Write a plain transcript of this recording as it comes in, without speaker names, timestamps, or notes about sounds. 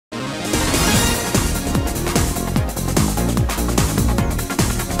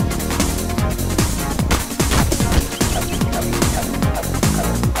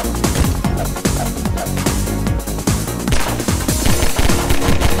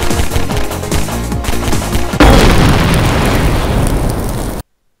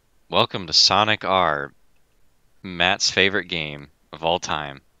Welcome to Sonic R, Matt's favorite game of all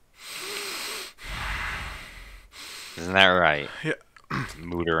time. Isn't that right? Yeah.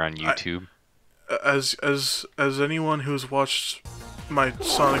 Mooter on YouTube. As anyone who's watched my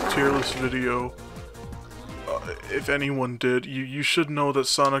Sonic tier list video, if anyone did, you should know that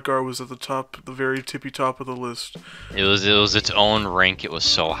Sonic R was at the top, the very tippy top of the list. It was its own rank. It was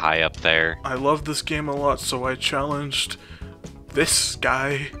so high up there. I love this game a lot, so I challenged this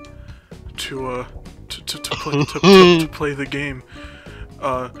guy to play the game.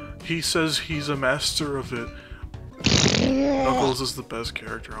 He says he's a master of it. Knuckles is the best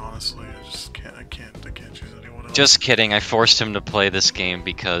character, honestly. I can't choose anyone else. Just kidding. I forced him to play this game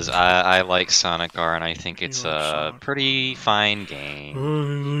because I like Sonic R and I think it's a pretty fine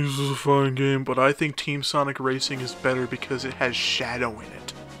game. This is a fine game, but I think Team Sonic Racing is better because it has Shadow in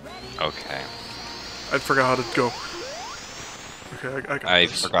it. Okay. I forgot how to go. Okay, I got I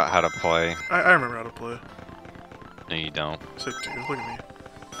this. forgot how to play. I remember how to play. No, you don't. Sick dude, look at me.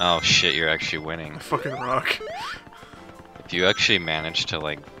 Oh shit, you're actually winning. I fucking rock. If you actually manage to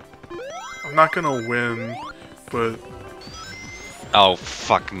like... I'm not gonna win, but... Oh,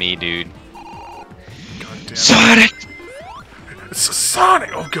 fuck me, dude. God damn it. Sonic! It's a Sonic!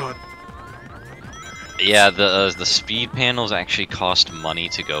 Oh god. Yeah, the speed panels actually cost money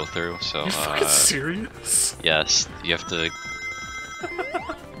to go through, so... You fucking serious? Yes, you have to...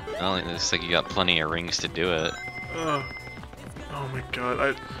 Well, it's like you got plenty of rings to do it. Oh my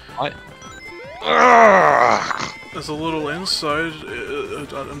god, What? As a little insight,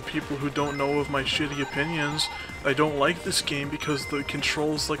 on people who don't know of my shitty opinions, I don't like this game because the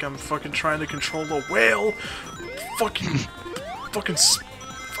controls like I'm fucking trying to control a whale.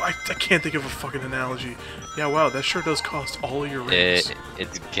 I can't think of a fucking analogy. Yeah, wow, that sure does cost all of your rings.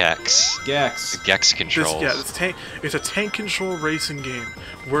 It's Gex. Gex. Gex controls. It's a tank control racing game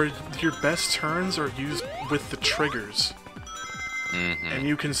where your best turns are used with the triggers. And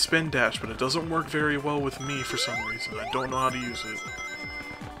you can spin dash, but it doesn't work very well with me for some reason. I don't know how to use it.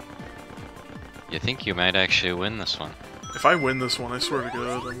 You think you might actually win this one? If I win this one, I swear to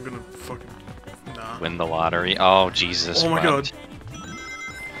God, I'm gonna fucking... Nah. Win the lottery? Oh, Jesus. Oh my God.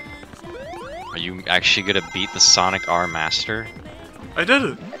 Are you actually gonna beat the Sonic R Master? I did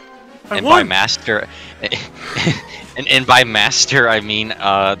it! And won! by Master... and by Master, I mean,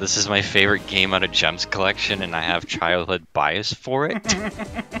 this is my favorite game out of Gems Collection, and I have childhood bias for it.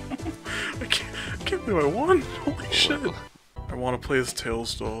 I can't believe I won! Holy shit! I want to play as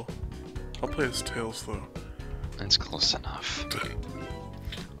Tails, though. I'll play as Tails, though. That's close enough.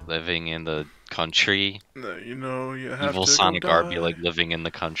 Living in the country. No, you know, you have Evil to Sonic go R die. be like living in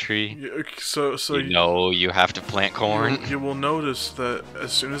the country. Yeah, so You know you have to plant corn. You will notice that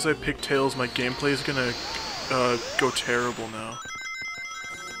as soon as I pick Tails, my gameplay is gonna go terrible now.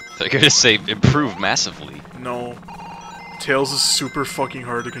 They're gonna say improve massively. No. Tails is super fucking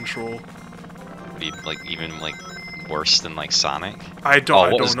hard to control. Like even like worse than like Sonic. I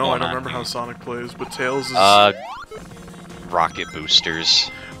don't know. I going don't on, remember how dude? Sonic plays, but Tails is. Rocket boosters.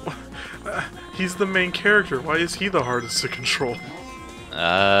 He's the main character. Why is he the hardest to control?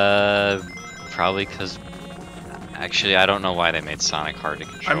 Probably because. Actually, I don't know why they made Sonic hard to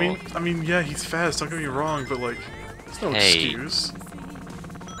control. I mean, yeah, he's fast. Don't get me wrong, but like, there's no excuse.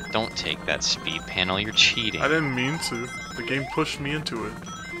 Don't take that speed panel. You're cheating. I didn't mean to. The game pushed me into it.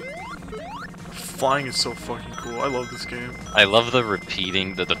 Flying is so fucking cool. I love this game. I love the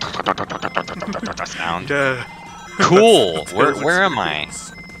repeating the sound. Yeah. Cool. That's Where am I?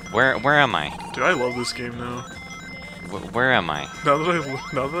 Where am I? Dude, I love this game now. Where am I? Now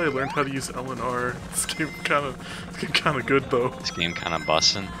that I learned how to use L and R, this game kind of good though. This game kind of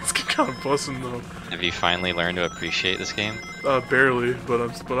bussin'. This game kind of bussin' though. Have you finally learned to appreciate this game? Barely, but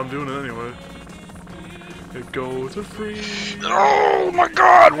I'm doing it anyway. It goes to free. Oh my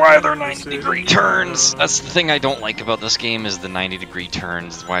God! Why are there 90-degree turns? That's the thing I don't like about this game is the 90-degree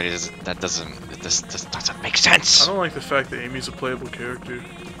turns. Why does that doesn't make sense? I don't like the fact that Amy's a playable character.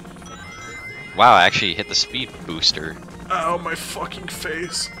 Wow, I actually hit the speed booster. Ow, my fucking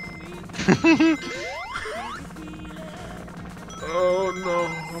face. Oh no,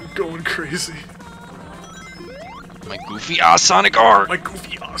 I'm going crazy. My goofy Sonic R! My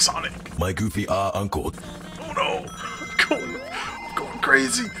goofy Sonic. My goofy uncle. Oh no, I'm going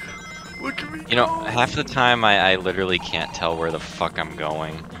crazy. Look at me. You know, go. half the time I literally can't tell where the fuck I'm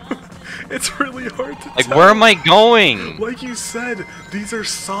going. It's really hard to Like, tell. where am I going? Like you said, these are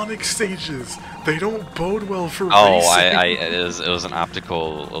Sonic stages. They don't bode well for Oh, racing. it was an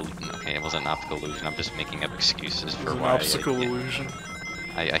optical. Okay, it wasn't an optical illusion. I'm just making up excuses for It's an why obstacle illusion.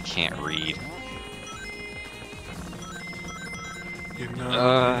 I can't read. You know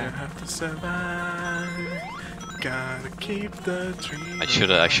you have to survive. Gotta keep the dream. I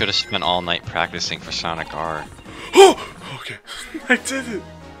should have spent all night practicing for Sonic R. Oh! Okay. I did it!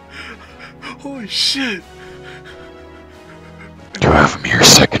 Holy shit! You have mere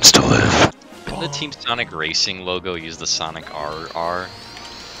seconds to live. Didn't the Team Sonic Racing logo use the Sonic R?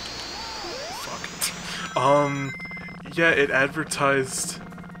 Fuck. Yeah, it advertised.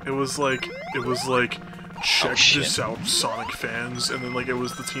 It was like, check this out, Sonic fans, and then like it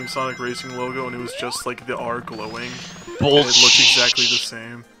was the Team Sonic Racing logo, and it was just like the R glowing. Bullshit. And it looked exactly the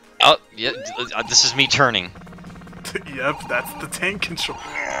same. Oh, yeah, this is me turning. Yep, that's the tank control.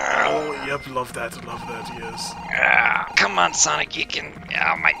 Oh, yep, love that, yes. Come on, Sonic, you can.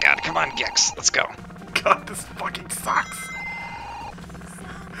 Oh my god, come on, Gex, let's go. God, this fucking sucks.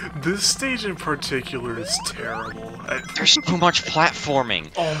 This stage in particular is terrible. There's too much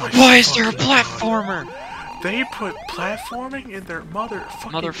platforming. Oh my Why is there a platformer? God. They put platforming in their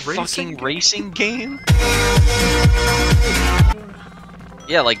motherfucking racing game?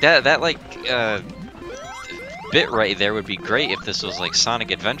 Yeah, like that bit right there would be great if this was like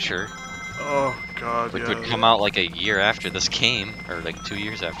Sonic Adventure. Oh god, which yeah. would come out like a year after this game, or like 2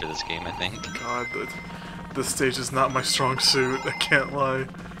 years after this game, I think. God, this stage is not my strong suit, I can't lie.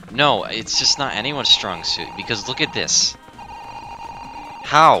 No, it's just not anyone's strong suit, because look at this.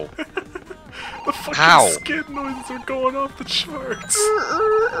 How? The fucking skid noises are going off the charts.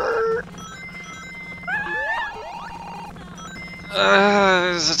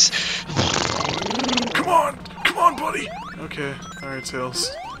 Come on, buddy. Okay, all right, Tails.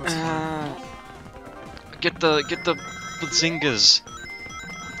 Get the Zingas.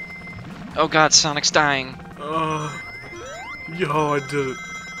 Oh god, Sonic's dying. Yo, I did it.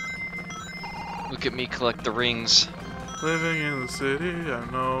 Look at me collect the rings. Living in the city, I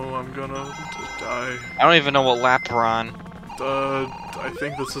know I'm gonna die. I don't even know what lap we're on. I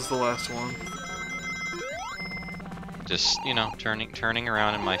think this is the last one. Just, you know, turning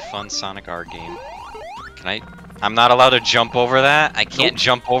around in my fun Sonic R game. Can I? I'm not allowed to jump over that? I can't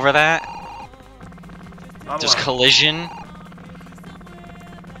jump over that? Just collision?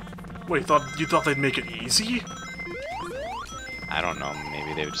 Wait, you thought they'd make it easy? I don't know,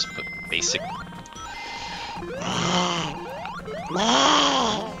 maybe they would just put basic...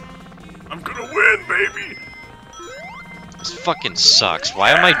 I'm gonna win, baby! This fucking sucks.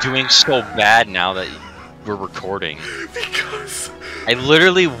 Why am I doing so bad now that we're recording? Because... I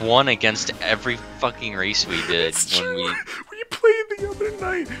literally won against every fucking race we did when we played the other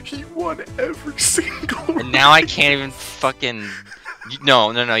night. He won every single race. And now I can't even fucking... No,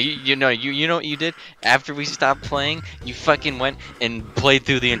 you know what you did? After we stopped playing, you fucking went and played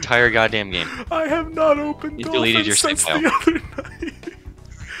through the entire goddamn game. I have not opened You deleted your save file. the other night.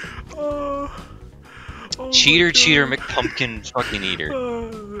 Cheater, McPumpkin fucking eater.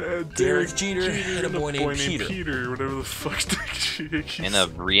 Derek Jeter and a boy named Peter. Whatever the fuck. In a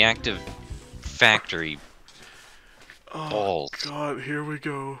reactive factory. Oh god, here we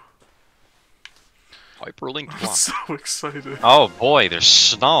go. Hyperlink I'm block. so excited. Oh boy, there's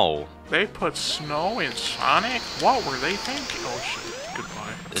snow. They put snow in Sonic? What were they thinking? Oh shit,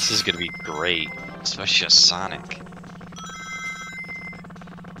 goodbye. This is gonna be great, especially a Sonic.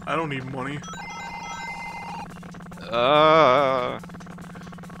 I don't need money.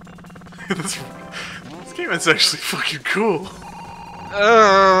 This game is actually fucking cool.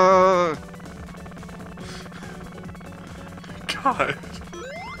 God.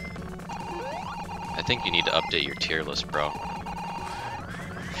 I think you need to update your tier list, bro.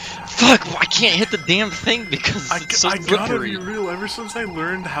 Fuck! I can't hit the damn thing because it's so slippery. I gotta be real. Ever since I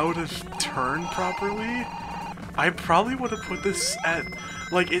learned how to turn properly, I probably would have put this at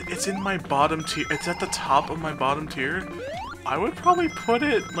like it's in my bottom tier. It's at the top of my bottom tier. I would probably put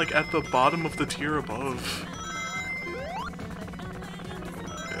it like at the bottom of the tier above.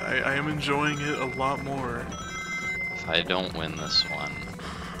 I am enjoying it a lot more. If I don't win this one,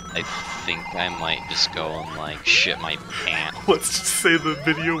 I think I might just go and like shit my pants. Let's just say the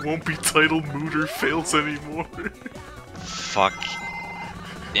video won't be titled Mooter Fails anymore. Fuck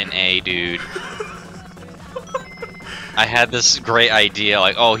an A, dude. I had this great idea,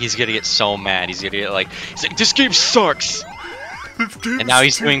 like, oh, he's gonna get so mad. He's gonna get like, this game sucks. And now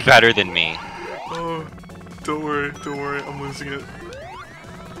he's doing better than me. Oh, don't worry, I'm losing it.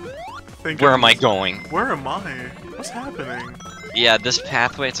 Where am I going? Where am I? What's happening? Yeah, this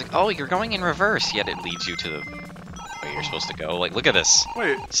pathway, it's like, oh, you're going in reverse, yet it leads you to the way you're supposed to go. Like, look at this.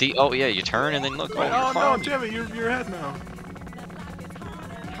 Wait. See? Oh, yeah, you turn and then look. Wait, oh, no, damn it, you're ahead now.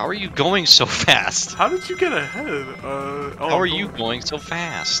 How are you going so fast? How did you get ahead? How are you going so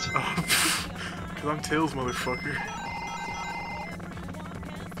fast? Because I'm Tails, motherfucker.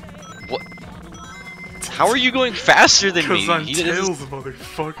 How are you going faster than me? Because I'm Tails,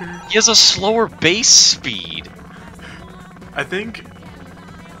 motherfucker. He has a slower base speed. I'm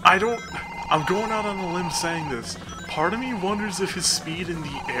going out on a limb saying this. Part of me wonders if his speed in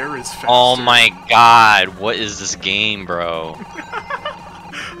the air is faster. Oh my god, what is this game, bro?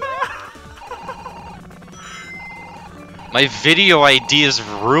 My video ID is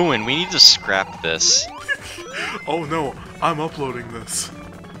ruined. We need to scrap this. Oh no, I'm uploading this.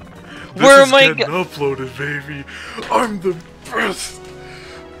 Where am I getting uploaded, baby? I'm the best.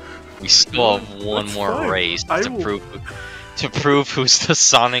 We still have one That's more fine. race to prove who's the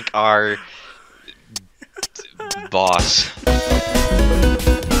Sonic R boss.